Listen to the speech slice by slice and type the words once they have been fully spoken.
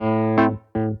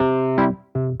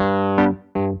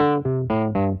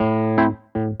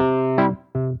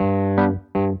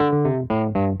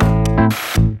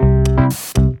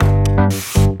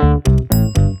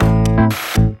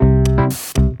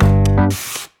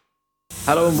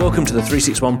Hello and welcome to the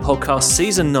 361 podcast,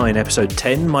 season 9, episode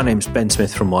 10. My name's Ben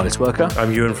Smith from Wireless Worker.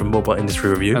 I'm Ewan from Mobile Industry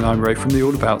Review. And I'm Ray from the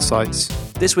All About sites.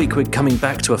 This week we're coming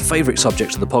back to a favourite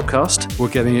subject of the podcast. We're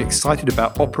getting excited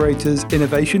about operators,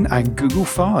 innovation and Google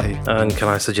Fi. And can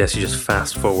I suggest you just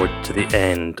fast forward to the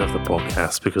end of the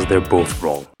podcast because they're both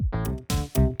wrong.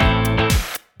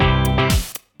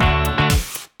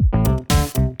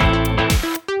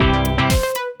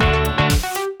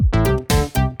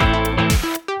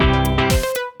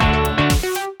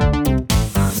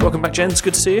 Welcome back, gents.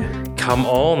 Good to see you. Come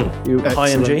on. You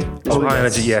high energy? Oh, high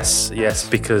energy, yes,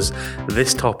 because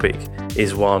this topic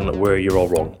is one where you're all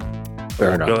wrong.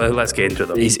 Fair enough. Let's get into it,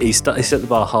 though. He set the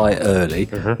bar high early.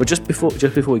 Mm-hmm. But just before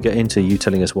we get into you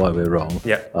telling us why we're wrong,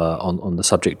 on the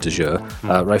subject du jour,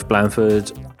 Rafe Blanford,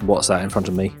 what's that in front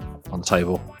of me on the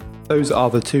table? Those are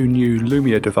the two new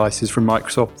Lumia devices from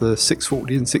Microsoft, the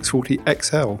 640 and 640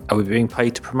 XL. Are we being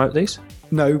paid to promote these?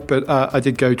 No, but I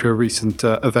did go to a recent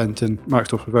event and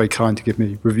Microsoft were very kind to give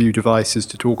me review devices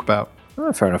to talk about.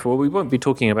 Oh, fair enough. Well, we won't be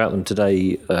talking about them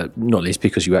today, not least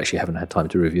because you actually haven't had time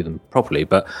to review them properly.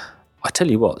 But I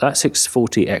tell you what, that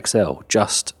 640 XL,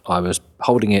 I was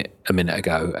holding it a minute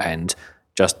ago and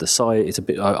just the size, it's a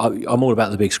bit, I'm all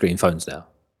about the big screen phones now.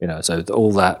 You know, so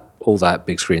all that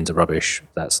big screens are rubbish.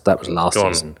 That was last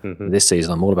season. Mm-hmm. This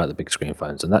season, I'm all about the big screen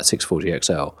phones. And that 640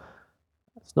 XL,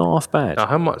 it's not half bad. Now,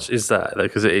 how much is that?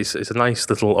 Because it's a nice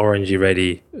little orangey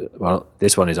ready. Well,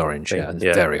 this one is orange, yeah. It's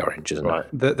very orange, isn't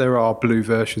it? There are blue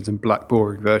versions and black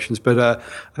boring versions, but I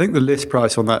think the list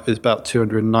price on that is about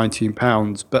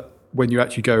 £219. But when you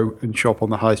actually go and shop on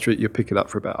the high street, you pick it up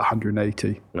for about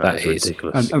 180. That is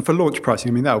ridiculous. And for launch pricing,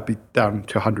 I mean, that would be down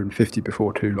to 150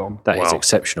 before too long. That is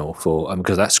exceptional for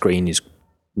because that screen is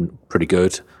pretty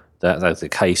good. That the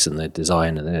case and the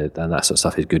design and that sort of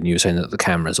stuff is good. And you were saying that the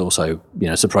camera is also,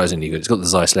 surprisingly good. It's got the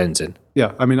Zeiss lens in.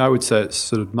 Yeah, I mean, I would say it's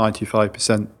sort of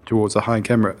 95% towards a high-end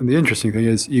camera. And the interesting thing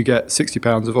is you get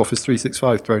 £60 of Office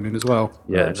 365 thrown in as well.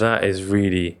 Yeah, that is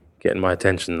really getting my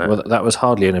attention now. Well, that was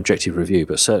hardly an objective review,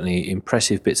 but certainly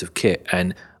impressive bits of kit.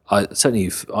 And I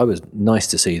was nice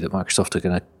to see that Microsoft are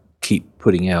going to keep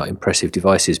putting out impressive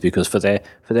devices because for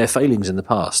their failings in the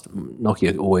past,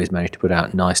 Nokia always managed to put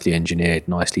out nicely engineered,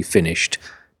 nicely finished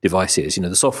devices.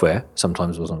 The software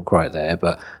sometimes wasn't quite there,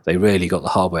 but they really got the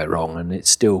hardware wrong, and it's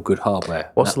still good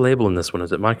hardware. What's the label in this one?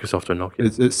 Is it Microsoft or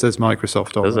Nokia? It says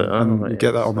Microsoft on it, and you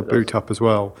get that on the boot up as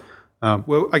well.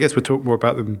 Well, I guess we'll talk more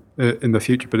about them in the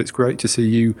future, but it's great to see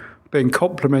you being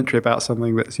complimentary about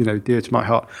something that's dear to my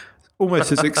heart.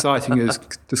 Almost as exciting as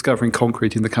discovering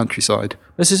concrete in the countryside.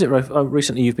 This is it, Rafe.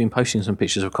 Recently you've been posting some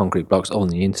pictures of concrete blocks on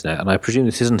the internet, and I presume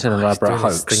this isn't an elaborate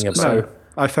hoax. No,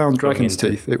 I found dragon's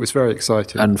teeth. It was very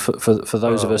exciting. And for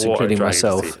those of us, including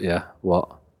myself,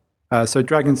 what? So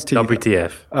dragon's teeth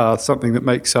WTF. are something that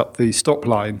makes up the stop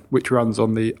line, which runs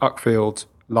on the Uckfield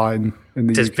line in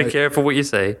the Just UK. be careful what you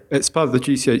say. It's part of the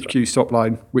GCHQ stop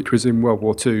line, which was in World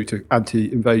War II to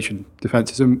anti-invasion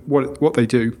defences. And what they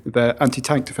do, they're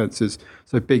anti-tank defences.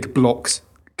 So big blocks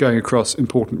going across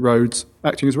important roads,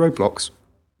 acting as roadblocks.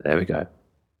 There we go.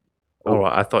 All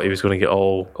right, I thought he was going to get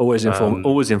always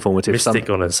informative, mystic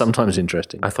on us. Sometimes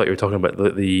interesting. I thought you were talking about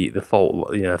the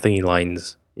fault, thingy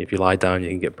lines. If you lie down, you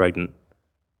can get pregnant.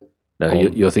 No,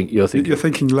 you're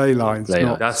thinking ley lines.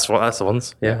 That's the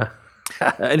ones. Yeah.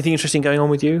 Anything interesting going on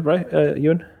with you, right,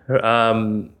 Ewan?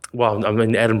 Well, I'm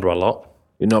in Edinburgh a lot.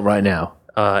 You're not right now?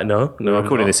 No. I'm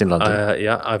recording this in London.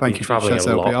 I've been travelling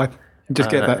a lot. LBI. Just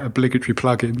get that obligatory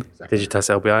plug in.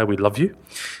 Digitest LBI, we love you.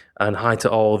 And hi to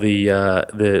all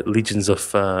the legions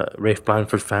of Rafe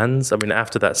Blanford fans. I mean,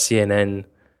 after that CNN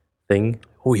thing.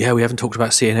 Oh, yeah, we haven't talked about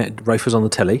CNN. Rafe was on the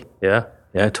telly. Yeah.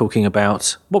 Yeah, talking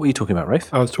about... What were you talking about,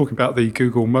 Rafe? I was talking about the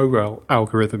Google mobile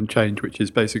algorithm change, which is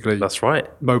basically... That's right.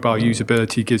 Mobile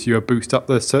usability gives you a boost up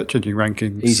the search engine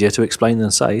rankings. Easier to explain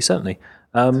than say, certainly.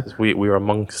 We're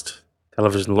amongst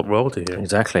television royalty here.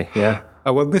 Exactly, yeah.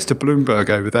 Well, Mr. Bloomberg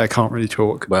over there can't really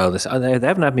talk. Well, they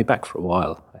haven't had me back for a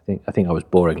while. I think I was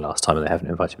boring last time and they haven't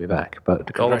invited me back.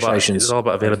 But congratulations. It's all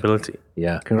about availability.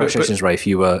 Yeah, congratulations, Rafe.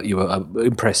 You were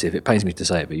impressive. It pains me to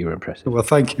say it, but you were impressive. Well,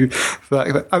 thank you for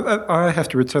that. I have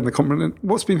to return the compliment.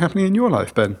 What's been happening in your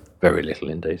life, Ben? Very little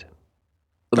indeed.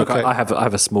 Look, okay. I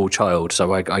have a small child,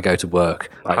 so I go to work.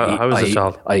 How is the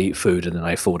child? I eat food and then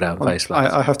I fall down face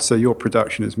flat. I have to say your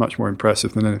production is much more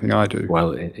impressive than anything I do.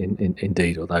 Well,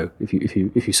 indeed. Although if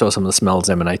you saw some of the smells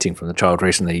emanating from the child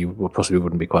recently, you possibly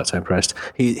wouldn't be quite so impressed.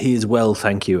 He is well,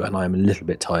 thank you, and I'm a little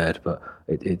bit tired. But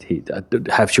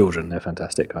have children; they're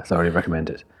fantastic. I thoroughly recommend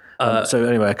it. So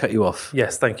anyway, I cut you off.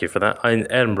 Yes, thank you for that. In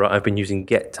Edinburgh, I've been using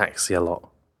Get Taxi a lot.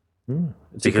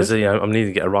 Because I'm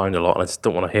needing to get around a lot and I just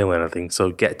don't want to hail anything.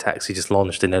 So Get Taxi just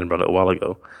launched in Edinburgh a little while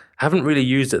ago. I haven't really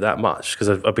used it that much because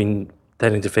I've been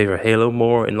tending to favour Halo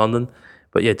more in London.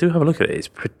 But yeah, do have a look at it. It's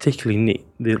particularly neat,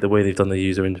 the way they've done the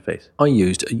user interface. I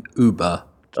used Uber.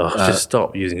 Just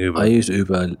stop using Uber. I used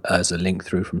Uber as a link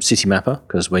through from Citymapper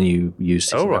because when you use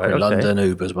Citymapper in London,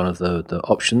 Uber is one of the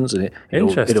options, and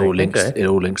it all links. It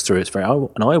all links through. It's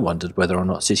and I wondered whether or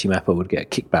not Citymapper would get a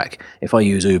kickback if I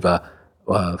use Uber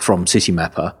from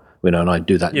Citymapper. And I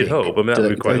do that. You'd hope, but that would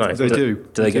be quite nice. They do.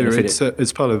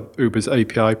 It's part of Uber's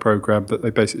API program that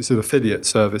it's an affiliate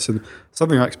service, and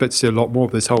something I expect to see a lot more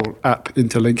of this whole app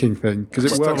interlinking thing because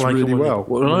it works really well.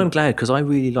 Well, I'm glad because I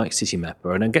really like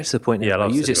Citymapper, and I get to the point now I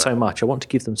use it so much, I want to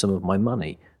give them some of my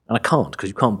money, and I can't because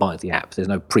you can't buy the app. There's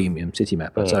no premium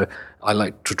Citymapper, so I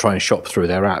like to try and shop through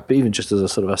their app, but even just as a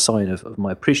sort of a sign of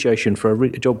my appreciation for a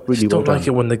job really well done. Don't like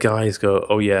it when the guys go,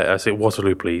 "Oh yeah, I say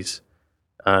Waterloo, please."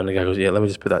 And the guy goes, yeah, let me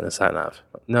just put that in the sat nav.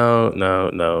 No.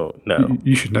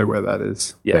 You should know where that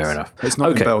is. Yes. Fair enough. It's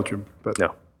not in Belgium, but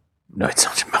no, it's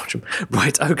not in Belgium.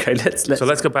 Right? Okay.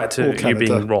 Let's go back to you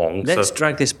being wrong. Let's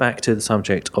drag this back to the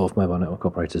subject of mobile network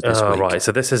operators this week. Right.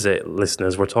 So this is it,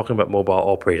 listeners. We're talking about mobile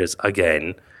operators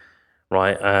again,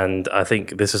 right? And I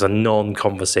think this is a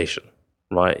non-conversation,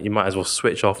 right? You might as well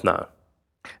switch off now.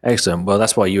 Excellent. Well,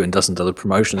 that's why Ewan doesn't do the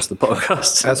promotions to the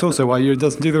podcast. That's also why Ewan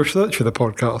doesn't do the research for the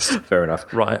podcast. Fair enough.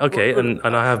 Right. Okay. And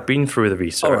I have been through the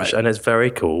research, and it's very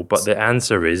cool. But the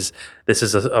answer is this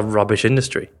is a rubbish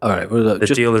industry. All right. Well, look, the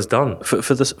deal is done.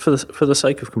 For the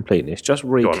sake of completeness, just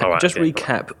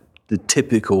recap the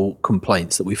typical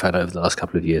complaints that we've had over the last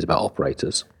couple of years about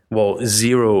operators. Well,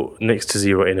 next to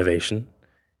zero innovation.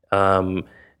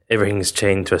 Everything's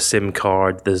chained to a SIM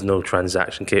card. There's no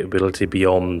transaction capability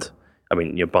beyond. I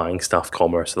mean, you're buying stuff,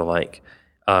 commerce and the like.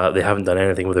 They haven't done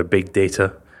anything with their big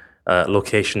data.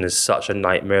 Location is such a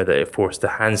nightmare that it forced the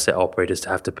handset operators to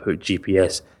have to put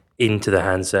GPS into the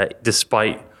handset,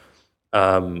 despite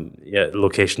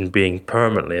location being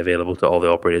permanently available to all the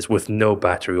operators with no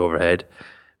battery overhead.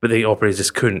 But the operators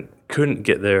just couldn't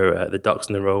get their the ducks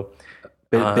in a row.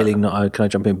 Billing, can I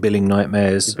jump in? Billing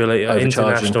nightmares,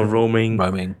 international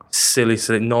roaming, silly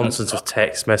nonsense with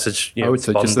text message. I would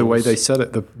say bundles. just the way they said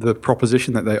it, the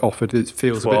proposition that they offered, it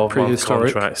feels a bit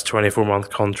prehistoric. 24-month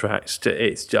contracts.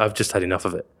 I've just had enough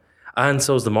of it, and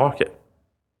so is the market.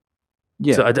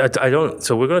 Yeah. So I don't.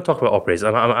 So we're going to talk about operators.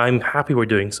 I'm happy we're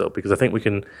doing so because I think we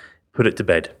can put it to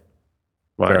bed.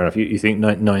 Right? Fair enough. You think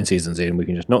 9 seasons in, we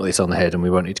can just knock this on the head, and we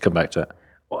won't need to come back to it.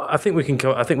 Well, I think we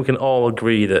can all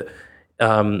agree that.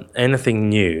 Anything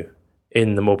new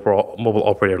in the mobile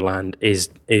operator land is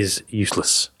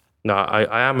useless. Now,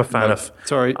 I am a fan of.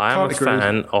 Sorry, I am a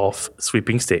fan of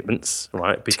sweeping statements,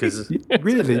 right? Because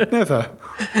really, never.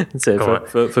 So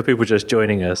for people just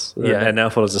joining us, and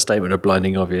now follows a statement of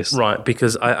blinding obvious, right?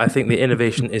 Because I think the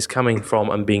innovation is coming from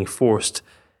and being forced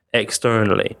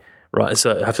externally, right?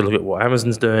 So I have to look at what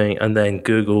Amazon's doing, and then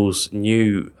Google's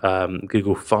new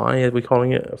Google Fi, are we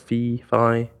calling it?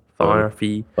 Fire.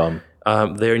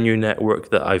 Their new network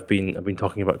that I've been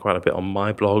talking about quite a bit on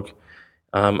my blog.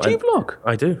 Do you blog?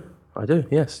 I do.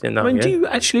 Yes. Yeah, do you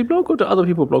actually blog, or do other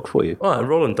people blog for you? Well,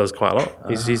 Roland does quite a lot.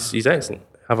 He's excellent.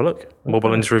 Have a look.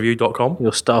 Mobileindustry.com.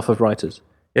 Your staff of writers.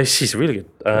 Yeah, she's really good.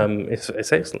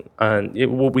 It's excellent, and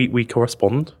we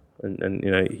correspond,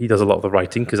 and he does a lot of the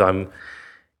writing because I'm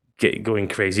going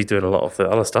crazy doing a lot of the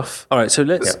other stuff. All right, so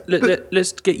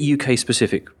let's get UK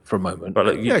specific for a moment.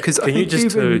 Right, can you just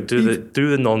do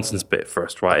the nonsense bit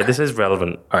first, right? Okay. This is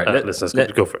relevant. All right, let's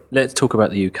go for it. Let's talk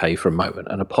about the UK for a moment.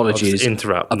 And apologies,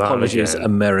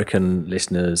 American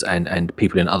listeners and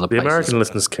people in other places. The American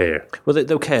listeners care. Well,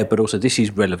 they'll care, but also this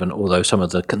is relevant. Although some of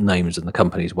the names and the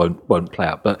companies won't play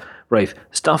out. But Rafe,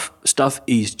 stuff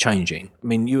is changing. I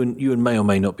mean, you may or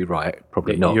may not be right.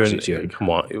 Probably not. Come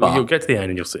on, you'll get to the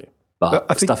end and you'll see. But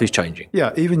I think stuff is changing.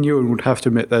 Yeah, even Ewan would have to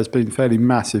admit there's been fairly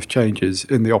massive changes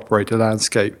in the operator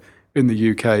landscape in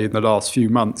the UK in the last few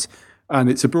months. And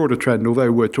it's a broader trend,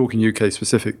 although we're talking UK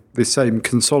specific, the same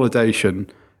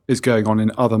consolidation is going on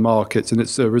in other markets. And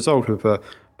it's a result of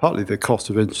partly the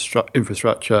cost of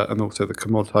infrastructure and also the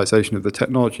commoditization of the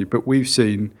technology. But we've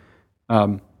seen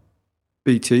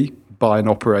BT buy an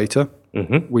operator.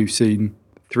 Mm-hmm. We've seen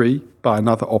 3 by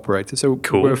another operator. So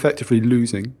We're effectively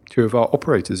losing 2 of our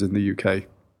operators in the UK.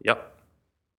 Yep.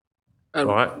 All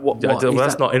right.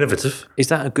 That's not innovative. Is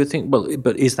that a good thing? Well,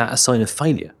 but is that a sign of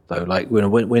failure, though? Like when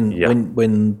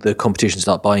the competition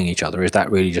start buying each other, is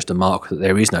that really just a mark that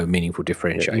there is no meaningful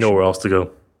differentiation? Nowhere else to go.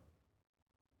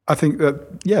 I think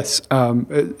that, yes,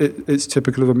 it's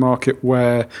typical of a market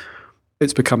where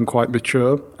it's become quite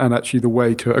mature, and actually the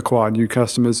way to acquire new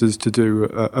customers is to do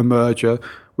a merger,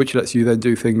 which lets you then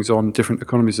do things on different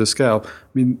economies of scale. I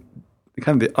mean,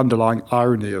 kind of the underlying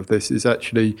irony of this is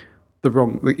actually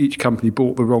each company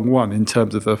bought the wrong one in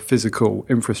terms of the physical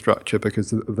infrastructure,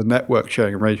 because of the network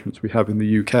sharing arrangements we have in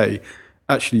the UK.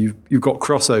 Actually, you've got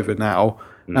crossover now,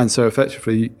 and so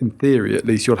effectively, in theory at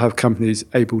least, you'll have companies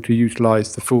able to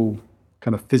utilise the full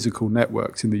kind of physical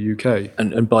networks in the UK.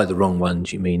 And by the wrong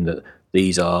ones, you mean that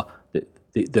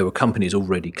there were companies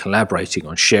already collaborating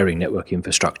on sharing network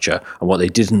infrastructure, and what they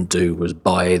didn't do was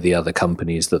buy the other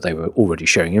companies that they were already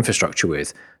sharing infrastructure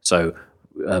with. So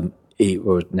now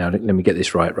let me get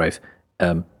this right, Rafe.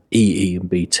 EE and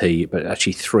BT, but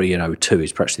actually 3 and O2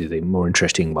 is perhaps the more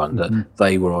interesting one, that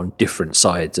they were on different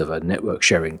sides of a network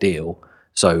sharing deal.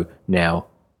 So now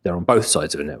they're on both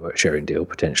sides of a network sharing deal,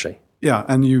 potentially. Yeah,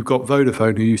 and you've got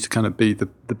Vodafone, who used to kind of be the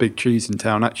big cheese in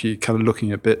town, actually kind of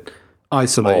looking a bit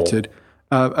isolated.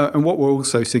 And what we're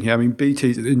also seeing here, I mean, BT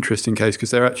is an interesting case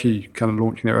because they're actually kind of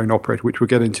launching their own operator, which we'll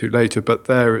get into later, but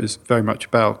there is very much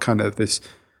about kind of this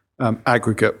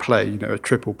aggregate play, a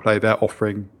triple play. They're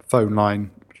offering phone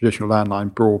line, traditional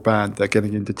landline, broadband, they're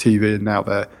getting into TV, and now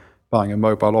they're buying a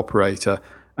mobile operator.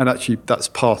 And actually, that's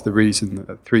part of the reason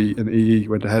that 3 and EE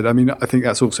went ahead. I mean, I think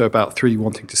that's also about 3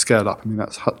 wanting to scale up. I mean,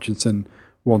 that's Hutchinson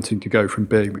wanting to go from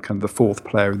being the kind of the fourth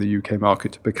player in the UK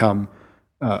market to become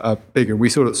bigger. We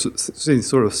sort of see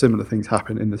sort of similar things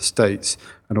happen in the States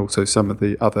and also some of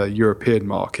the other European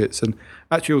markets, and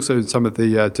actually also in some of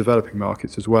the developing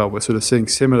markets as well. We're sort of seeing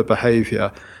similar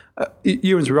behaviour.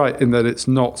 Ewan's right in that it's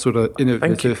not sort of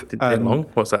innovative and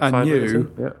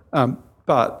new,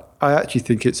 but I actually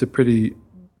think it's a pretty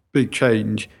big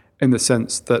change in the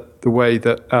sense that the way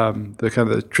that the kind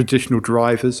of the traditional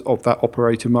drivers of that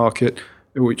operator market,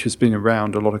 which has been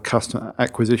around a lot of customer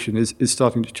acquisition, is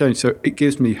starting to change. So it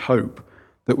gives me hope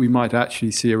that we might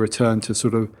actually see a return to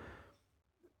sort of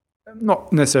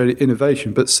not necessarily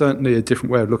innovation, but certainly a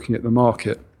different way of looking at the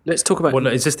market. Let's talk about... Well,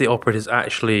 is this the operators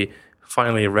actually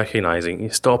finally recognising,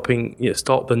 stop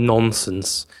the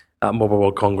nonsense at Mobile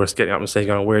World Congress, getting up and saying,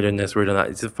 we're doing this, we're doing that.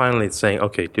 It's finally saying,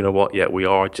 okay, do you know what? Yeah, we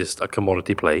are just a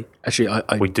commodity play. Actually,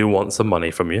 we do want some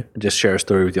money from you. Just share a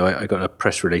story with you. I got a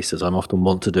press release, as I often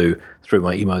want to do, through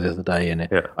my email the other day, and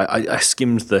I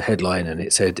skimmed the headline, and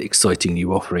it said, exciting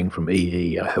new offering from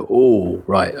EE. I thought, oh,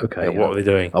 right, okay. Yeah, what are they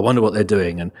doing? I wonder what they're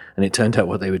doing. And it turned out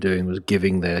what they were doing was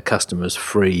giving their customers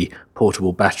free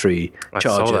portable battery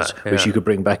chargers, which you could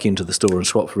bring back into the store and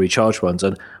swap for recharged ones.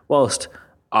 And whilst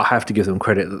I have to give them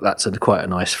credit that that's quite a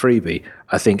nice freebie,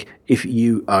 I think if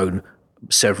you own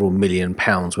several £1 million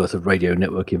worth of radio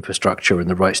network infrastructure and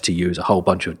the rights to use a whole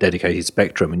bunch of dedicated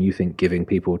spectrum, and you think giving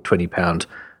people £20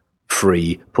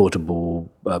 free portable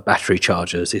battery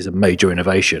chargers is a major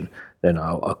innovation, then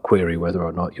I'll query whether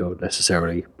or not you're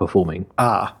necessarily performing.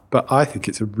 But I think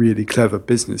it's a really clever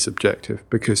business objective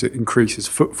because it increases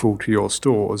footfall to your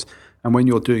stores. And when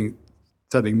you're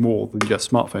selling more than just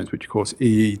smartphones, which of course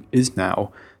EE is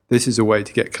now, this is a way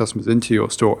to get customers into your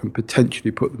store and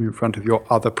potentially put them in front of your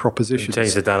other propositions.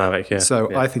 Change the dynamic, yeah.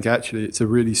 So I think actually it's a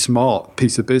really smart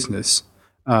piece of business.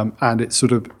 And it's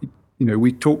sort of,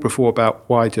 we talked before about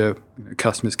why do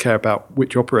customers care about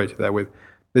which operator they're with.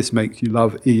 This makes you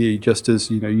love EE just as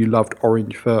you loved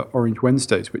Orange for Orange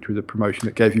Wednesdays, which was a promotion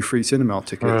that gave you free cinema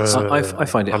tickets. I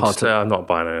find it hard to. I'm not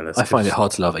buying any of this. I find it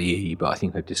hard to love EE, but I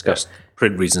think I've discussed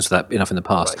print reasons for that enough in the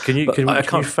past. Right.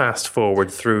 Can you fast forward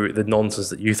through the nonsense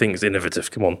that you think is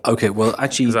innovative? Come on. Okay. Well,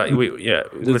 actually,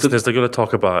 listeners, they're going to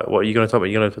talk about what are you going to talk about?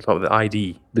 You're going to talk about the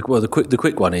ID. The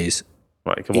quick one is.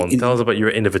 Right. Come on. Tell us about your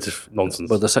innovative nonsense.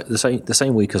 Well, the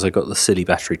same week as I got the silly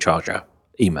battery charger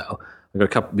email. We've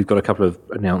got a couple of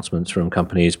announcements from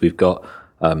companies. We've got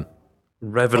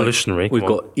revolutionary. We've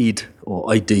got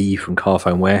ID from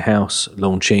Carphone Warehouse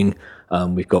launching.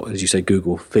 We've got, as you say,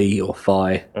 Google Fi or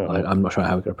Fi. I'm not sure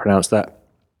how we're going to pronounce that.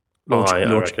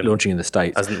 Launching in the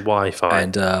States. As in Wi-Fi.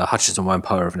 And Hutchinson Wine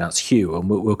Power have announced Hue. And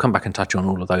we'll come back and touch on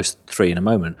all of those three in a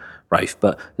moment, Rafe.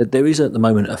 But there is at the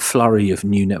moment a flurry of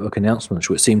new network announcements,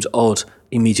 which seems odd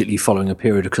immediately following a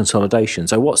period of consolidation.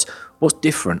 So what's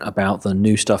different about the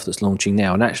new stuff that's launching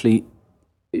now? And actually,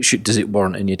 does it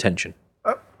warrant any attention?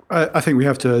 I think we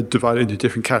have to divide it into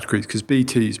different categories because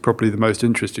BT is probably the most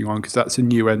interesting one because that's a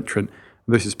new entrant.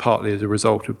 This is partly as a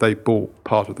result of they bought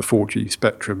part of the 4G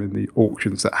spectrum in the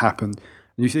auctions that happened.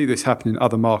 And you see this happen in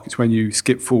other markets when you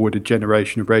skip forward a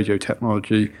generation of radio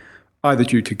technology, either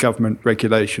due to government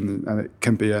regulation, and it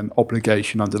can be an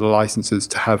obligation under the licenses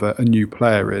to have a new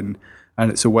player in,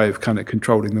 and it's a way of kind of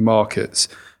controlling the markets.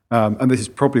 And this is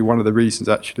probably one of the reasons,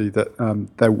 actually, that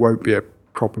there won't be a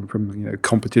problem from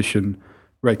competition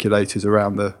regulators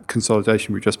around the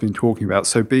consolidation we've just been talking about.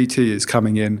 So BT is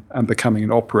coming in and becoming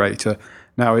an operator.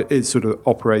 Now it is sort of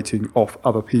operating off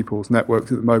other people's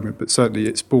networks at the moment, but certainly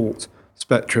it's bought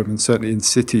spectrum, and certainly in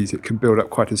cities it can build up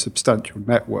quite a substantial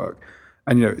network.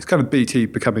 And it's kind of BT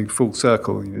becoming full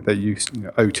circle. They used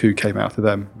O2 came out of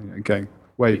them, going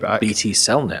way back. BT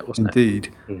Cellnet, wasn't it?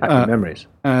 Indeed. Happy Memories.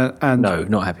 And no,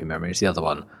 not Happy Memories. The other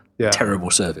one. Yeah. Terrible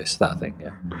service, that thing.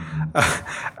 Yeah.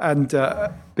 And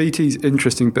BT's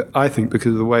interesting, but I think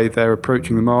because of the way they're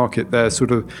approaching the market, they're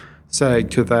sort of saying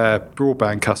to their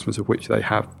broadband customers, of which they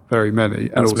have very many,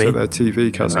 and also their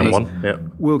TV customers,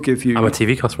 we'll give you... I'm a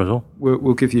TV customer as well.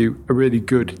 We'll give you a really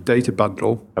good data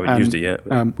bundle. I haven't used it yet.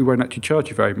 We won't actually charge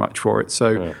you very much for it.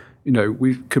 So,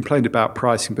 we've complained about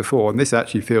pricing before, and this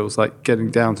actually feels like getting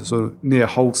down to sort of near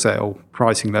wholesale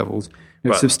pricing levels.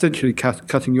 Substantially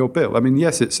cutting your bill. I mean,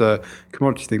 yes, it's a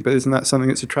commodity thing, but isn't that something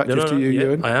that's attractive to you,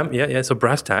 Ewan? I am, yeah. So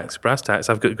brass tacks.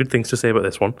 I've got good things to say about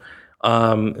this one.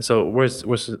 So where's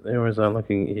I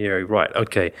looking here? Right,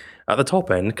 okay. At the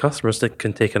top end, customers that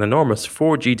can take an enormous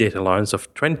 4G data allowance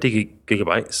of 20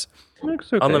 gigabytes,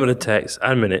 unlimited text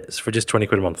and minutes for just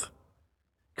 £20 a month.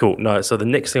 Cool. Now, so the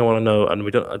next thing I want to know, and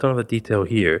I don't have the detail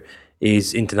here,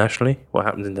 is internationally. What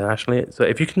happens internationally? So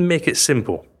if you can make it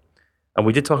simple. And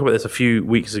we did talk about this a few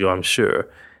weeks ago, I'm sure.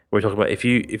 We're talking about if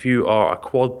you are a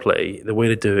quad play, the way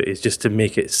to do it is just to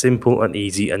make it simple and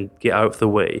easy and get out of the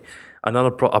way.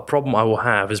 A problem I will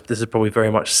have is this is probably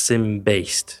very much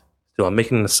SIM-based. So I'm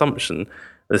making an assumption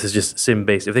this is just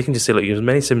SIM-based. If they can just say, look, use as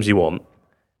many SIMs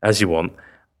as you want,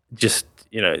 just,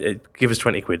 give us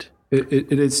 20 quid.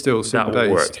 It is still SIM-based. That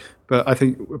will work. But I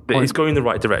think it's going in the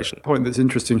right direction. The point that's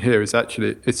interesting here is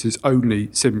actually it is only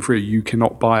SIM-free. You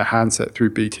cannot buy a handset through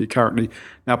BT currently.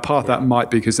 Now, part of that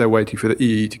might be because they're waiting for the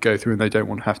EE to go through and they don't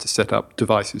want to have to set up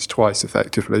devices twice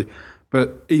effectively.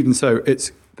 But even so,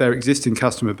 it's their existing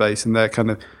customer base, and they're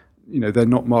kind of, they're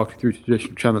not marketing through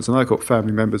traditional channels. And I've got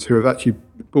family members who have actually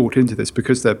bought into this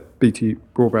because they're BT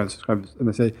broadband subscribers, and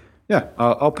they say, yeah,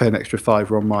 I'll pay an extra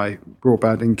 £5 on my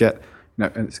broadband and get...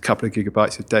 and it's a couple of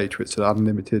gigabytes of data. It's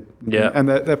unlimited. Yeah, and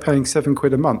they're paying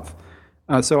 £7 a month.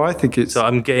 So I think it's. So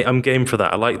I'm game for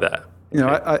that. I like that.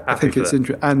 I think it's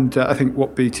interesting, and I think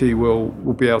what BT will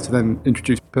be able to then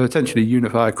introduce potentially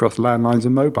unify across landlines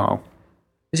and mobile.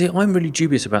 You see, I'm really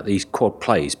dubious about these quad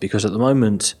plays because at the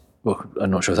moment, well,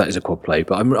 I'm not sure if that is a quad play,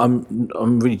 but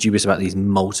I'm really dubious about these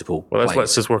multiple. Well,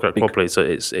 let's just work out quad plays. So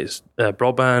it's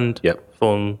broadband,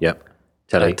 phone,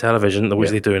 television, the which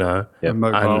they do now, and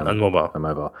mobile. And mobile. And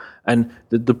mobile. And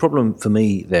the problem for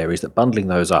me there is that bundling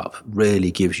those up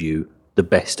really gives you the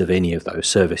best of any of those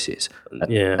services.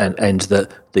 Yeah. And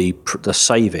that the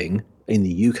saving in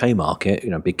the UK market,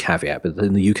 big caveat, but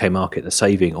in the UK market, the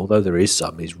saving, although there is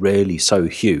some, is really so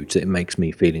huge that it makes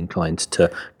me feel inclined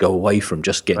to go away from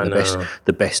just getting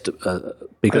the best.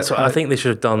 Because I think they should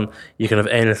have done. You can have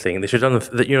anything. They should have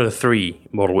done the 3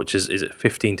 model, which is it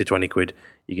 15 to 20 quid.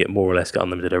 You get more or less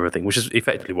unlimited everything, which is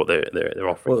effectively what they're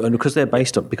offering. Well, and because they're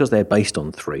based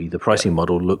on 3, the pricing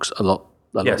model looks a lot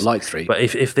like 3. But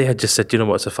if they had just said,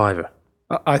 it's a £5.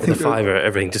 I think the £5,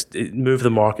 everything, just move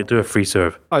the market, do a free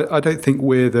serve. I don't think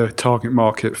we're the target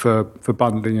market for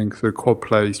bundling and sort of quad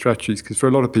play strategies, because for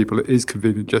a lot of people it is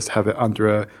convenient just to have it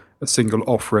under a single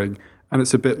offering. And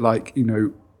it's a bit like,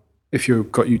 if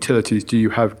you've got utilities, do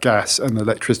you have gas and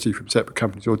electricity from separate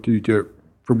companies, or do you do it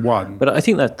from one? But I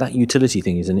think that utility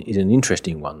thing is an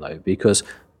interesting one, though, because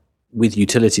with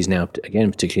utilities now,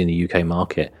 again, particularly in the UK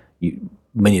market,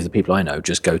 many of the people I know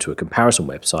just go to a comparison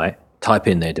website, type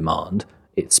in their demand,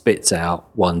 it spits out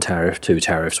 1 tariff, 2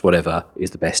 tariffs, whatever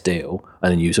is the best deal,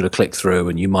 and then you sort of click through,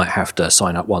 and you might have to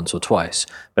sign up once or twice,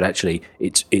 but actually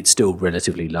it's still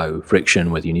relatively low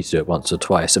friction whether you need to do it once or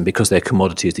twice, and because they're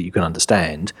commodities that you can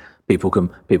understand, people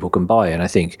can buy. And I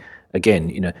think,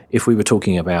 again, if we were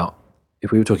talking about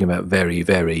very,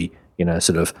 very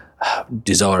sort of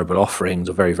desirable offerings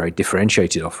or very, very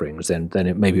differentiated offerings, then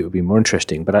maybe it would be more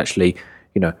interesting. But actually,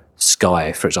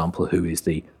 Sky, for example, who is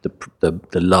the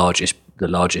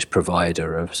largest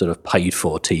provider of sort of paid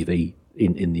for TV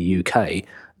in the UK,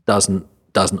 doesn't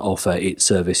offer its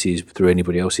services through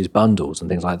anybody else's bundles and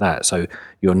things like that. So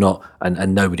you're not,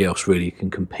 and nobody else really can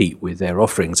compete with their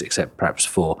offerings except perhaps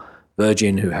for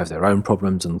Virgin, who have their own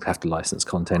problems and have to license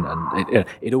content, and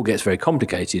it all gets very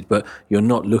complicated. But you're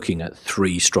not looking at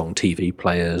 3 strong TV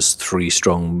players, 3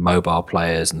 strong mobile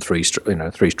players, and 3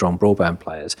 strong broadband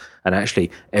players. And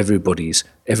actually, everybody's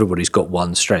got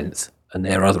one strength, and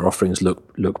their other offerings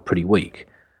look pretty weak.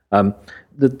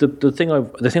 The thing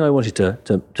I wanted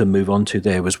to move on to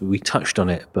there was, we touched on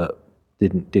it, but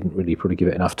didn't really probably give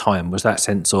it enough time, was that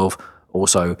sense of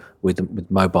also with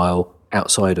mobile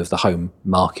outside of the home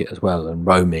market as well, and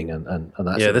roaming and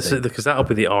that. Yeah, this is because that'll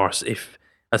be the arse. If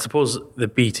I suppose the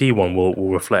BT one will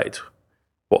reflect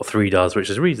what 3 does, which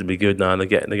is reasonably good now, and they're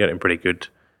getting pretty good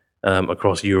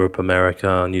across Europe,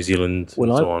 America, New Zealand,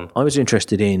 and so on. I was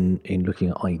interested in looking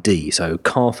at ID, so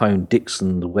Carphone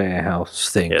Dixon's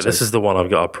warehouse thing. Yeah, this is the one I've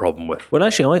got a problem with. Well,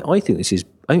 actually, I think this is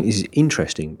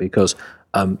interesting because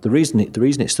the reason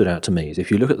it stood out to me is if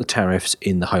you look at the tariffs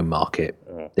in the home market,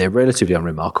 they're relatively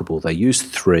unremarkable. They use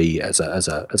 3 as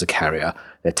a carrier.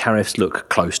 Their tariffs look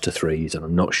close to 3s, and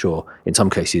I'm not sure in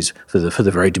some cases for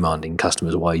the very demanding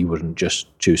customers why you wouldn't just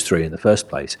choose 3 in the first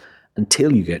place.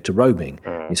 Until you get to roaming,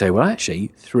 you say, well, actually,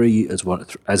 3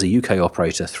 as a UK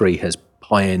operator, 3 has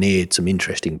pioneered some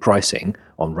interesting pricing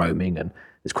on roaming, and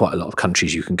there's quite a lot of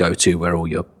countries you can go to where all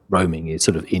your roaming is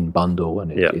sort of in bundle,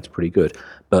 and it's pretty good.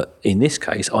 But in this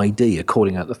case, ID are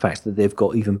calling out the fact that they've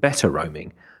got even better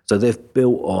roaming. So they've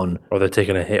built on... Or they're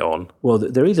taking a hit on. Well,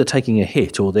 they're either taking a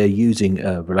hit or they're using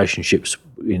relationships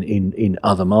in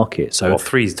other markets. So, well,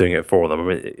 3's doing it for them. I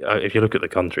mean, if you look at the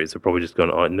countries, they're probably just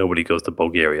going, nobody goes to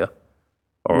Bulgaria.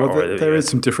 There is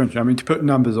some differentiation. I mean, to put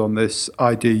numbers on this,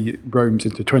 ID roams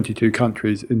into 22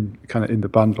 countries in the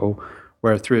bundle,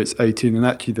 whereas 3 it's 18. And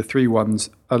actually the 3 ones,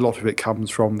 a lot of it comes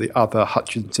from the other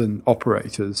Hutchinson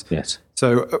operators. Yes.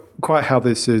 So quite how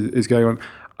this is going on.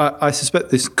 I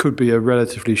suspect this could be a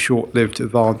relatively short-lived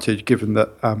advantage given that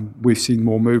we've seen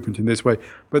more movement in this way.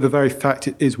 But the very fact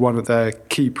it is one of their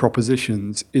key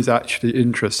propositions is actually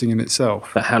interesting in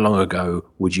itself. But how long ago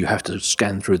would you have to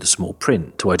scan through the small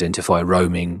print to identify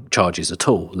roaming charges at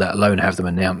all, let alone have them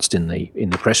announced in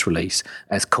the press release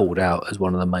as called out as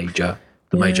one of the major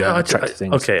attractive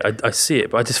things? Okay, I see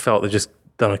it, but I just felt they've just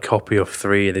done a copy of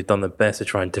 3 and they've done the best to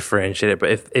try and differentiate it.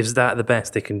 But if is that the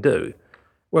best they can do?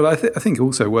 Well, I think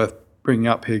also worth bringing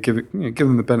up here, give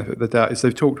them the benefit of the doubt, is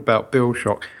they've talked about bill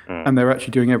shock, and they're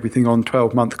actually doing everything on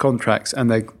 12-month contracts, and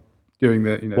they're doing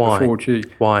the the 4G.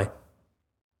 Why?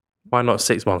 Why not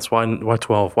 6 months? Why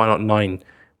 12? Why not 9?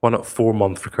 Why not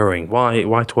 4-month recurring?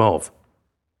 Why 12?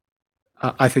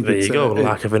 I think there you go.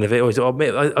 Lack of innovation.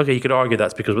 Okay, you could argue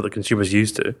that's because what the consumer's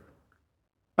used to.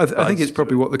 I think it's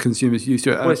probably what the consumer's used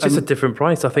to. Well, it's just a different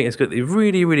price. I think it's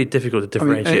really, really difficult to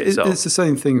differentiate itself. It's the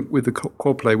same thing with the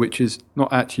quad play, which is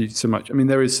not actually so much. I mean,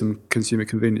 there is some consumer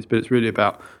convenience, but it's really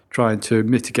about trying to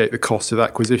mitigate the cost of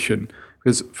acquisition.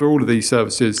 Because for all of these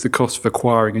services, the cost of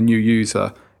acquiring a new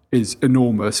user is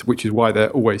enormous, which is why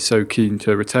they're always so keen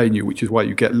to retain you, which is why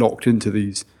you get locked into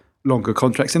these longer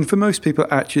contracts. And for most people,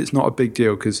 actually, it's not a big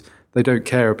deal because they don't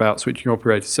care about switching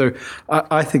operators. So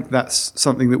I think that's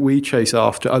something that we chase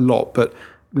after a lot, but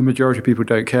the majority of people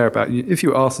don't care about. If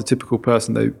you ask the typical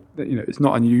person, it's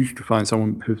not unusual to find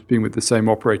someone who's been with the same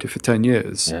operator for 10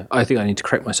 years. Yeah, I think I need to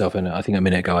correct myself. And I think a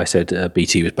minute ago I said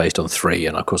BT was based on 3,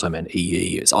 and of course I meant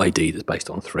EE. It's ID that's based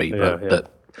on 3. But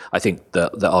I think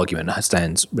the argument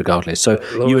stands regardless. So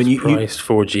priced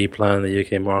 4G plan in the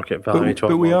UK market value.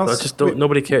 But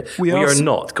nobody cares. We are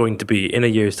not going to be in a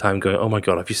year's time going, oh my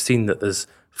God, have you seen that there's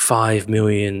 5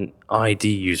 million ID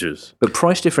users? But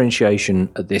price differentiation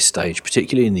at this stage,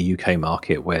 particularly in the UK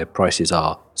market where prices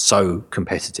are so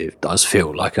competitive, does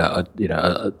feel like a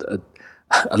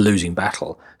losing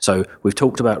battle. So we've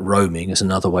talked about roaming as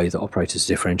another way that operators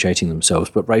are differentiating themselves.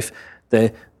 But Rafe,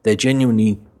 they're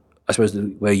genuinely, I suppose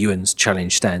where Ewan's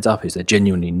challenge stands up is they're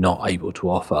genuinely not able to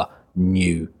offer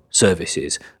new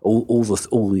services.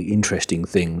 All the interesting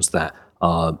things that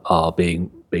are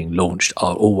being launched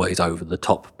are always over the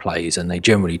top plays, and they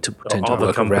generally tend to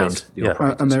work around the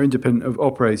operators. And they're independent of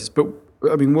operators. But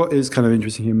I mean, what is kind of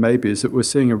interesting here maybe is that we're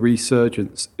seeing a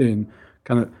resurgence in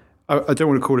kind of, I don't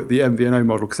want to call it the MVNO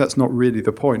model because that's not really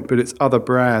the point, but it's other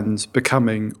brands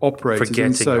becoming operators.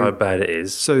 Forgetting how bad it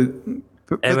is. So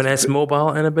M&S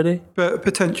Mobile, anybody? But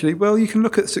potentially, well, you can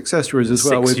look at success stories as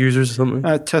well. 6 users or something?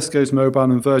 Tesco's Mobile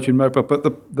and Virgin Mobile. But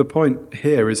the point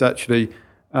here is actually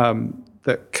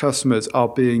that customers are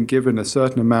being given a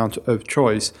certain amount of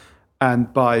choice,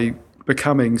 and by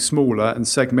becoming smaller and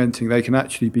segmenting, they can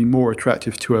actually be more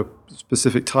attractive to a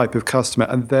specific type of customer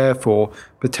and therefore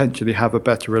potentially have a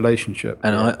better relationship.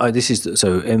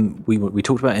 And we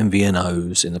talked about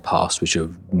MVNOs in the past, which are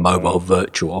mobile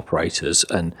virtual operators.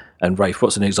 And Rafe,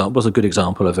 what's a good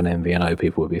example of an MVNO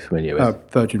people would be familiar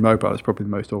with? Virgin Mobile is probably the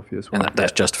most obvious one. And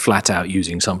that's just flat out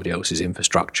using somebody else's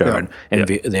infrastructure. And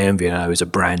the MVNO is a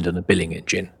brand and a billing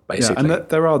engine, basically. Yeah, and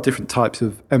there are different types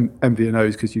of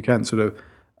MVNOs because you can sort of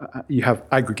you have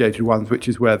aggregated ones, which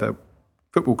is where the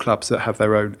football clubs that have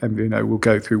their own MVNO will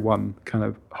go through one kind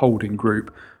of holding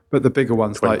group. But the bigger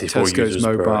ones like Tesco's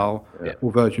Mobile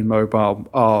or Virgin Mobile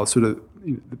are sort of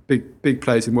the big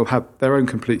players will have their own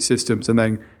complete systems and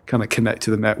then kind of connect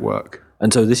to the network.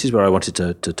 And so this is where I wanted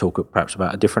to talk perhaps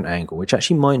about a different angle, which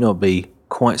actually might not be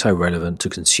quite so relevant to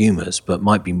consumers, but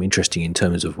might be interesting in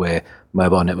terms of where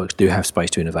mobile networks do have space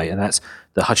to innovate. And that's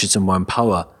the Hutchinson One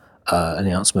Power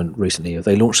announcement recently.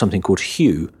 They launched something called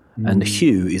Hue, and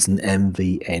Hue is an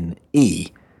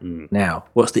MVNE. Now,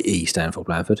 what's the E stand for,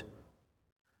 Blanford?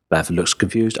 Blanford looks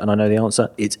confused, and I know the answer.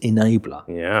 It's enabler.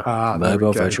 Yeah.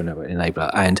 Mobile virtual network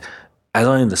enabler. And as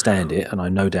I understand it, and I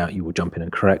no doubt you will jump in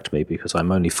and correct me because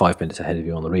I'm only 5 minutes ahead of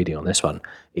you on the reading on this one,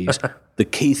 is the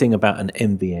key thing about an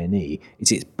MVNE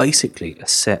is it's basically a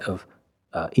set of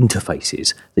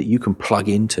interfaces that you can plug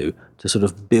into to sort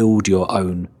of build your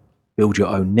own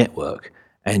network,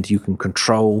 and you can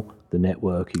control the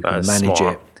network, you can manage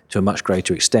it to a much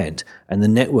greater extent, and the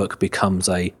network becomes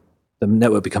an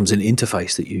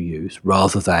interface that you use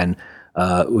rather than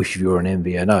if you're an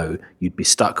MVNO, you'd be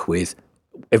stuck with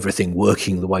everything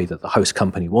working the way that the host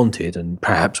company wanted, and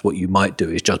perhaps what you might do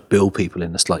is just bill people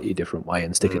in a slightly different way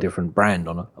and stick a different brand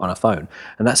on a phone,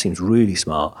 and that seems really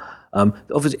smart.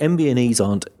 Obviously, MVNEs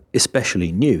aren't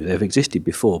especially new; they've existed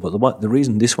before, but the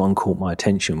reason this one caught my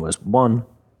attention was, one,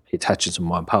 it's Hutchinson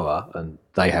One Power, and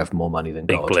they have more money than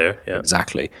God. Big player, yeah.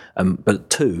 Exactly. But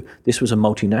two, this was a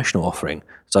multinational offering,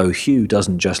 so Hue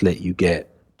doesn't just let you get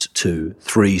to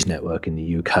Three's network in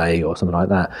the UK or something like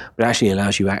that, but it actually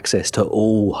allows you access to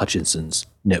all Hutchinson's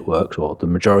networks, or the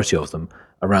majority of them,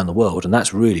 around the world. And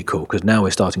that's really cool, because now we're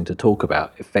starting to talk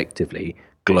about effectively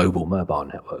global mobile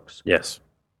networks. Yes.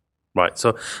 Right.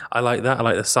 So I like that. I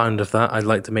like the sound of that. I'd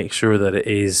like to make sure that it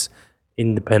is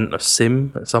independent of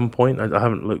SIM at some point. I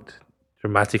haven't looked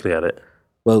dramatically at it.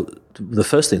 Well, the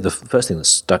first thing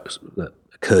that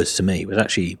occurred to me was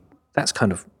actually that's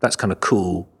kind of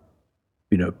cool,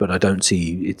 but I don't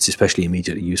see it's especially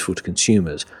immediately useful to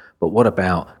consumers. But what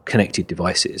about connected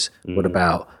devices? What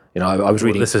about, I was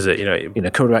reading... This is it,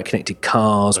 what about connected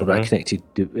cars? What about connected,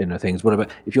 things? What about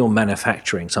if you're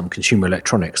manufacturing some consumer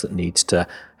electronics that needs to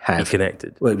have... Be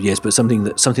connected. Well, yes, but something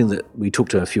that we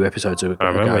talked a few episodes ago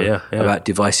about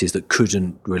devices that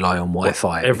couldn't rely on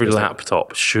Wi-Fi. Every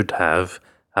laptop should have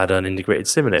had an integrated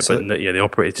SIM in it, but the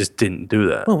operator just didn't do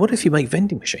that. Well, what if you make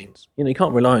vending machines? You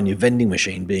can't rely on your vending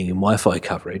machine being in Wi-Fi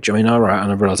coverage. I mean, all right, and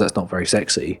I realise that's not very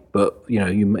sexy, but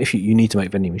if you need to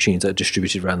make vending machines that are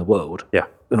distributed around the world,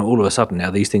 all of a sudden now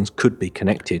these things could be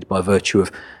connected by virtue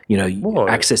of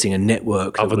accessing a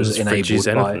network that was enabled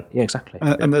by exactly.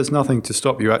 And there's nothing to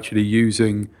stop you actually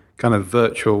using kind of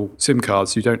virtual SIM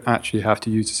cards. You don't actually have to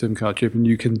use a SIM card chip, and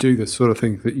you can do the sort of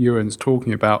thing that Ewan's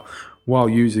talking about while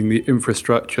using the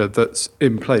infrastructure that's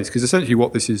in place. Because essentially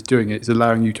what this is doing is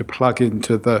allowing you to plug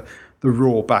into the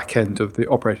raw back end of the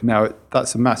operator. Now,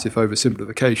 that's a massive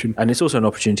oversimplification. And it's also an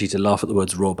opportunity to laugh at the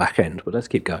words raw back end, but let's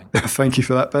keep going. Thank you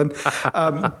for that, Ben.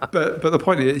 But the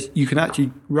point is, you can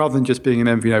actually, rather than just being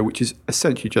an MVNO, which is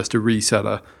essentially just a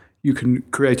reseller, you can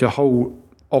create a whole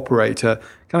operator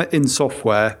kind of in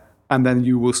software, and then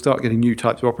you will start getting new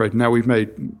types of operator. Now, we've made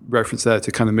reference there to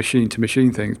kind of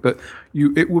machine-to-machine things, but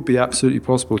it would be absolutely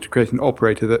possible to create an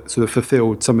operator that sort of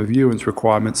fulfilled some of Ewan's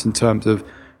requirements in terms of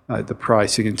the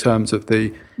pricing, in terms of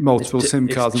the multiple SIM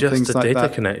cards and things like that. It's just a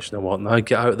data connection and whatnot.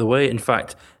 Get out of the way. In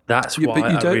fact, that's why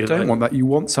but you don't want that. You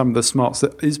want some of the smarts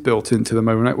that is built into the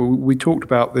mobile network. We talked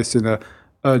about this in a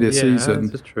earlier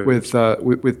season with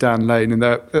Dan Lane, and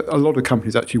there are a lot of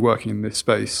companies actually working in this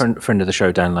space. Friend of the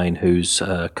show, Dan Lane, whose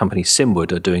company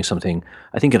Simwood are doing something,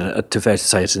 I think to fair to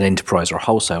say it's an enterprise or a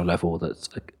wholesale level that's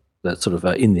sort of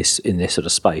in this sort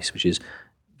of space, which is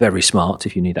very smart.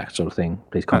 If you need that sort of thing,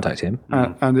 please contact him.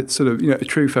 And it's sort of,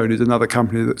 TruePhone is another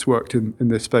company that's worked in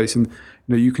this space, and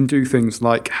you can do things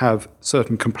like have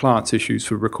certain compliance issues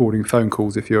for recording phone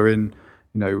calls if you're in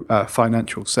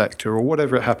financial sector or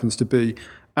whatever it happens to be,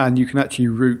 and you can actually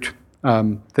route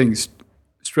things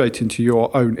straight into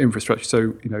your own infrastructure.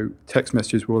 So, text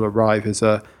messages will arrive as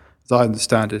I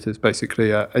understand it, as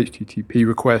basically a HTTP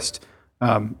request.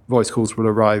 Voice calls will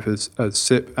arrive as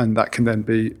SIP, and that can then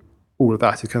be, all of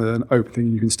that is kind of an open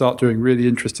thing. You can start doing really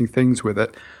interesting things with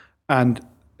it. And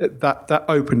that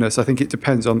openness, I think it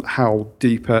depends on how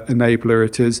deep an enabler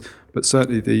it is, but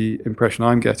certainly the impression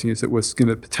I'm getting is that we're going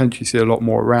to potentially see a lot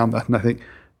more around that. And I think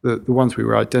the ones we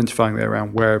were identifying there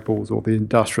around wearables or the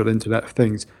industrial Internet of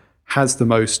Things has the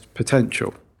most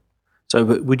potential. So,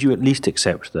 but would you at least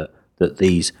accept that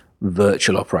these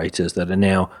virtual operators that are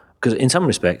now, because in some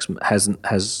respects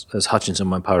has Hutchinson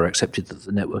One Power accepted that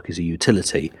the network is a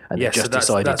utility, and they've just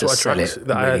decided to sell it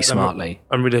really smartly.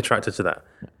 I'm really attracted to that.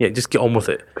 Yeah, just get on with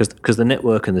it. Because the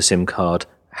network and the SIM card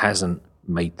hasn't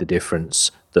made the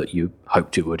difference that you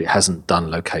hoped it would. It hasn't done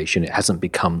location. It hasn't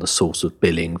become the source of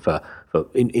billing for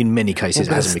in many cases,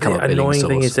 it hasn't become a billing source. The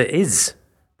annoying thing is it is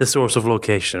the source of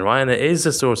location, right? And it is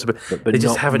the source of... But they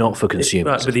just haven't, not for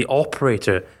consumers. But the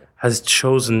operator has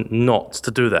chosen not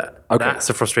to do that. Okay. That's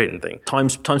the frustrating thing.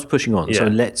 Time's pushing on. Yeah. So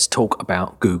let's talk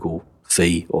about Google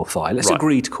Fi or Fi. Let's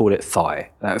agree to call it Fi.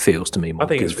 That feels to me more. I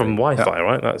think it's from Wi-Fi,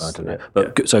 right? I don't know.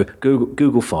 But so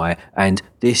Google Fi, and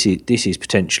this is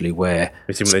potentially where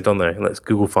you see what they've done there. Let's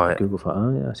Google Fi. Google Fi.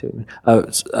 Oh yeah, I see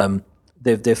what you mean.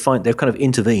 They've kind of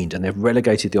intervened and they've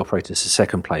relegated the operator to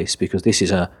second place because this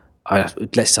is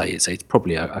let's say it's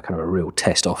probably a kind of a real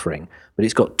test offering, but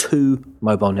it's got 2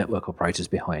 mobile network operators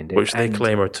behind it, which they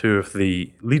claim are 2 of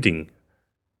the leading.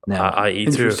 Now, i.e.,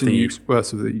 2 of the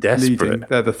worse of the leading.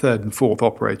 They're the 3rd and 4th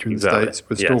operator in the States.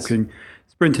 We're talking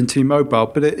Sprint and T-Mobile,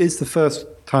 but it is the first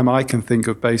time I can think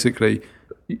of basically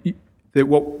that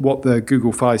what the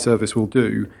Google Fi service will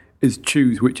do is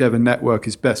choose whichever network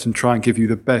is best and try and give you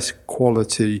the best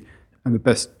quality and the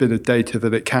best bit of data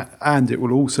that it can. And it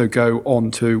will also go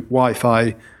on to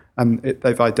Wi-Fi, and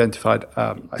they've identified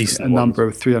a number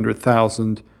of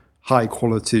 300,000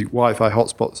 high-quality Wi-Fi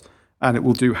hotspots, and it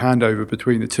will do handover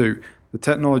between the two. The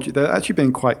technology, they're actually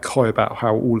being quite coy about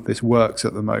how all of this works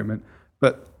at the moment,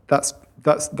 but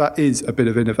that is a bit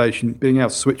of innovation, being able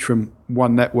to switch from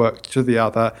one network to the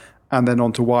other and then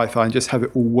onto Wi-Fi and just have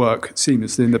it all work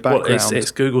seamlessly in the background. Well,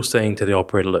 it's Google saying to the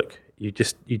operator, look, you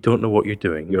don't know what you're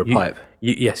doing. You're a pipe.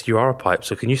 Yes, you are a pipe.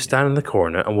 So can you stand in the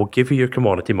corner and we'll give you your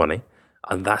commodity money,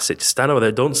 and that's it. Just stand over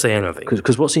there. Don't say anything.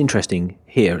 Because what's interesting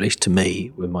here, at least to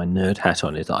me, with my nerd hat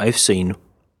on, is that I've seen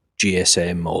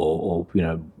GSM or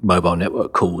mobile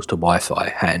network calls to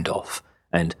Wi-Fi handoff,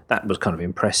 and that was kind of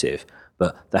impressive.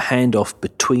 But the handoff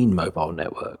between mobile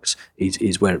networks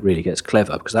is where it really gets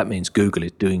clever, because that means Google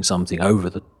is doing something over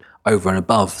and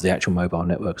above the actual mobile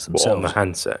networks themselves. What, on the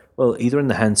handset? Well, either in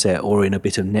the handset or in a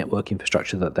bit of network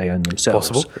infrastructure that they own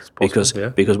themselves. It's possible,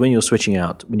 because when you're switching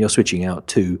out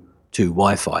to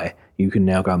Wi-Fi, you can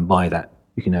now go and buy that.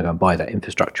 You can now go and buy that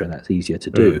infrastructure, and that's easier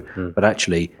to do. But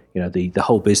actually, the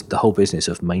whole business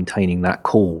of maintaining that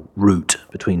call route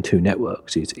between 2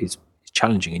 networks is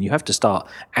challenging, and you have to start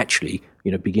actually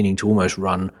beginning to almost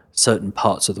run certain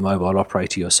parts of the mobile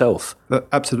operator yourself.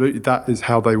 Absolutely, that is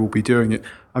how they will be doing it.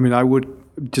 I mean, I would,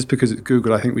 just because it's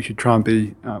Google, I think we should try and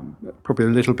be probably a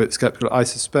little bit skeptical. I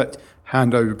suspect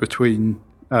handover between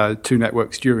 2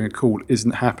 networks during a call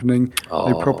isn't happening.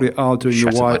 They probably are doing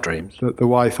the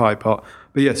Wi-Fi part.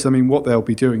 But yes, I mean, what they'll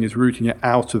be doing is routing it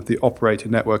out of the operator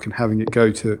network and having it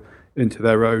go into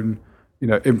their own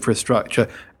infrastructure.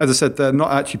 As I said, they're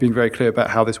not actually being very clear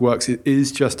about how this works. It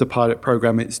is just a pilot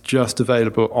program. It's just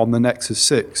available on the Nexus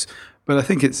 6. But I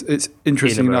think it's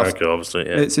interesting in America, enough. Obviously,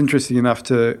 yeah. It's interesting enough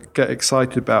to get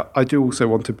excited about. I do also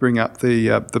want to bring up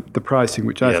the pricing,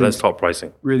 which I think that's top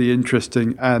pricing. Really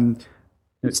interesting. And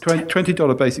it's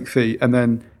 $20 basic fee, and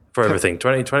then for everything,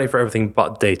 20 for everything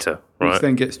but data, right? Which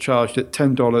then gets charged at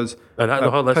 $10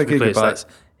 per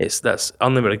gigabyte. That's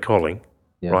unlimited calling,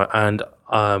 right? And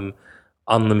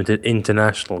unlimited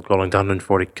international calling to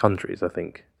 140 countries, I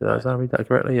think. Did I read that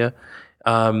correctly? Yeah.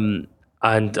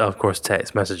 And, of course,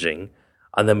 text messaging.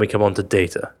 And then we come on to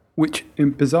data. Which,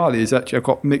 bizarrely, is actually I've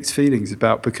got mixed feelings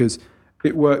about, because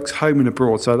it works home and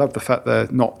abroad. So I love the fact they're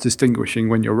not distinguishing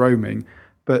when you're roaming.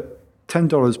 But $10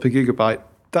 per gigabyte,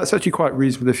 that's actually quite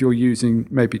reasonable if you're using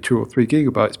maybe 2 or 3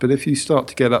 gigabytes. But if you start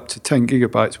to get up to 10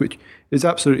 gigabytes, which is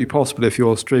absolutely possible if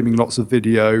you're streaming lots of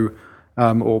video,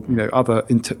 or other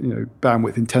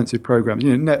bandwidth intensive programs,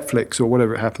 Netflix or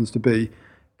whatever it happens to be,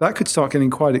 that could start getting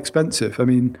quite expensive. I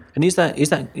mean, and is that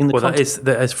in the context?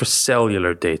 That is for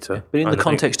cellular data. But in the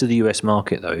context of the US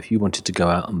market, though, if you wanted to go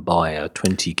out and buy a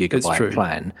 20 gigabyte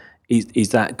plan, is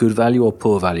that good value or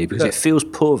poor value? Because it feels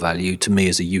poor value to me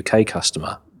as a UK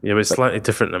customer. Yeah, but it's slightly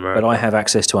different in America. But I have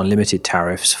access to unlimited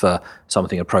tariffs for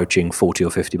something approaching $40 or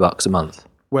 $50 a month.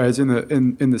 Whereas in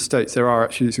the States, there are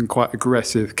actually some quite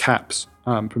aggressive caps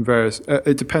from various.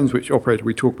 It depends which operator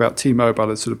we talk about. T-Mobile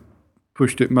has sort of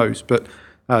pushed it most, but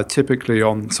typically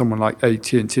on someone like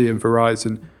AT&T and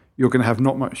Verizon, you're going to have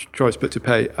not much choice but to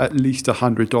pay at least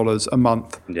 $100 a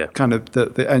month, kind of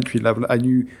the entry level. And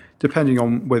you, depending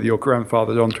on whether you're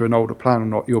grandfathered onto an older plan or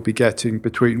not, you'll be getting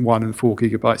between 1 and 4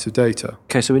 gigabytes of data.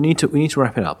 Okay, so we need to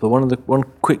wrap it up. But one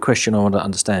quick question I want to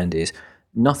understand is,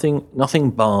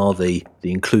 Nothing bar the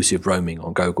inclusive roaming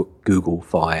on Google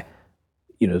Fi,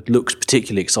 looks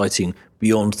particularly exciting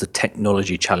beyond the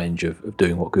technology challenge of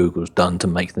doing what Google's done to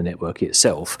make the network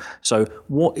itself. So,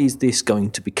 what is this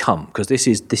going to become? Because this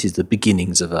is the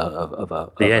beginnings of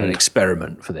an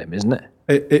experiment for them, isn't it?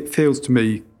 It feels to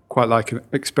me quite like an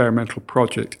experimental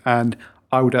project, and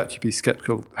I would actually be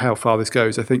skeptical how far this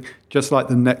goes. I think just like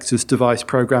the Nexus device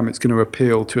program, it's going to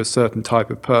appeal to a certain type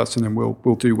of person and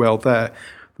will do well there.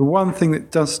 The one thing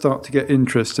that does start to get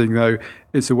interesting, though,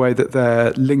 is the way that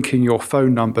they're linking your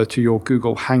phone number to your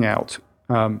Google Hangout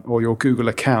or your Google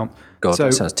account. God,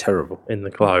 that sounds terrible. In the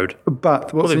cloud.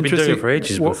 But what's they've been interesting, doing it for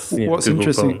ages what's Google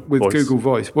interesting with Voice. Google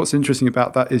Voice, what's interesting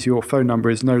about that is your phone number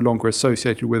is no longer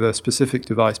associated with a specific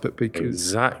device, but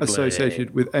because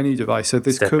associated with any device. So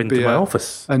this could be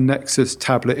a Nexus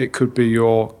tablet, it could be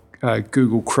your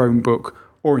Google Chromebook,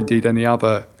 or indeed any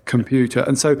other computer.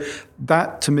 And so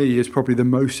that, to me, is probably the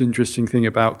most interesting thing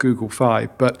about Google Fi.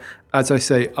 But as I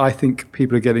say, I think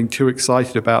people are getting too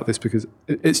excited about this because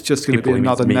it's just going to be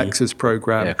another Nexus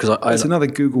program. Yeah, because it's another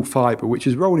Google Fiber, which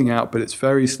is rolling out, but it's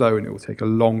very slow and it will take a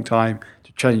long time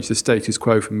to change the status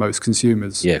quo for most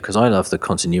consumers. Yeah, because I love the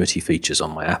continuity features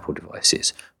on my Apple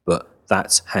devices, but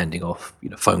that's handing off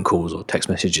phone calls or text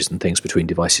messages and things between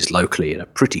devices locally in a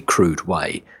pretty crude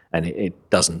way, and it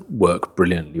doesn't work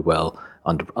brilliantly well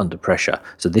under pressure.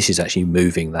 So this is actually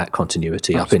moving that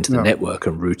continuity up into the network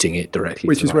and routing it directly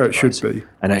which to is where it should be.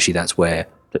 And actually that's where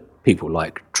people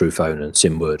like TruePhone and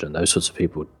SimWord and those sorts of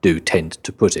people do tend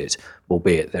to put it,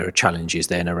 albeit there are challenges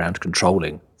then around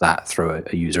controlling that through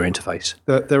a user interface.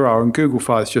 There are, and Google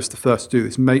Fi is just the first to do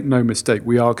this. Make no mistake,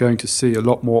 we are going to see a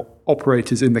lot more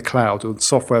operators in the cloud, or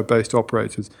software-based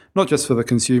operators, not just for the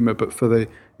consumer, but for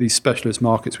these specialist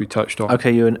markets we touched on.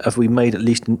 Okay, Ewan, have we made at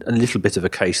least a little bit of a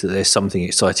case that there's something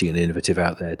exciting and innovative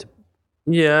out there?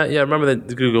 Yeah. Remember that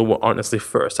the Google aren't necessarily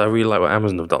first. I really like what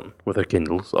Amazon have done with their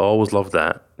Kindles. I always loved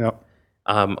that. Yeah.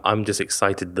 I'm just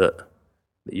excited that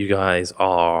you guys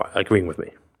are agreeing with me.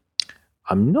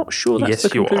 I'm not sure that's the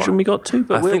conclusion we got to,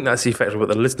 but I think that's the effect of what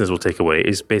the listeners will take away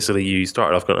is basically you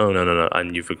started off going, oh, no,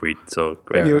 and you've agreed. So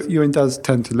great. Ewan does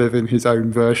tend to live in his own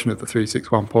version of the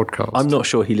 361 podcast. I'm not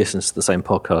sure he listens to the same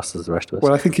podcast as the rest of us.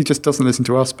 Well, I think he just doesn't listen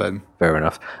to us, Ben. Fair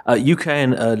enough. You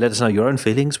can let us know your own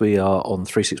feelings. We are on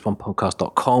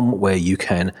 361podcast.com where you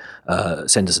can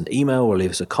send us an email or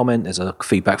leave us a comment. There's a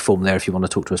feedback form there if you want to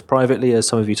talk to us privately, as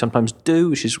some of you sometimes do,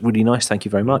 which is really nice. Thank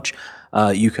you very much.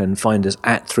 You can find us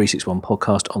at 361podcast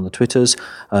on the Twitters.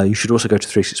 You should also go to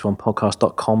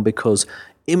 361podcast.com because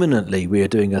imminently we are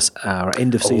doing our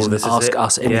end of season Ask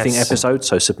Us Anything episode.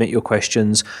 So submit your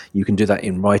questions. You can do that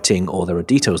in writing, or there are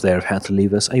details there of how to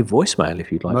leave us a voicemail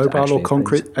if you'd like. Mobile or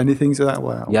concrete, anything's that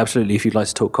way. Yeah, absolutely. If you'd like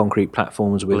to talk concrete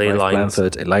platforms with Rafe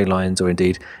Blanford, ley lines, or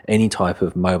indeed any type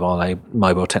of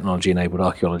mobile technology enabled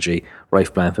archaeology,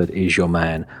 Rafe Blanford is your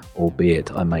man,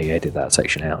 albeit I may edit that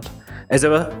section out. As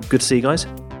ever, good to see you guys.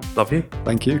 Love you.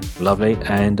 Thank you. Lovely.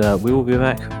 And we will be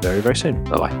back very, very soon.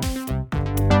 Bye-bye.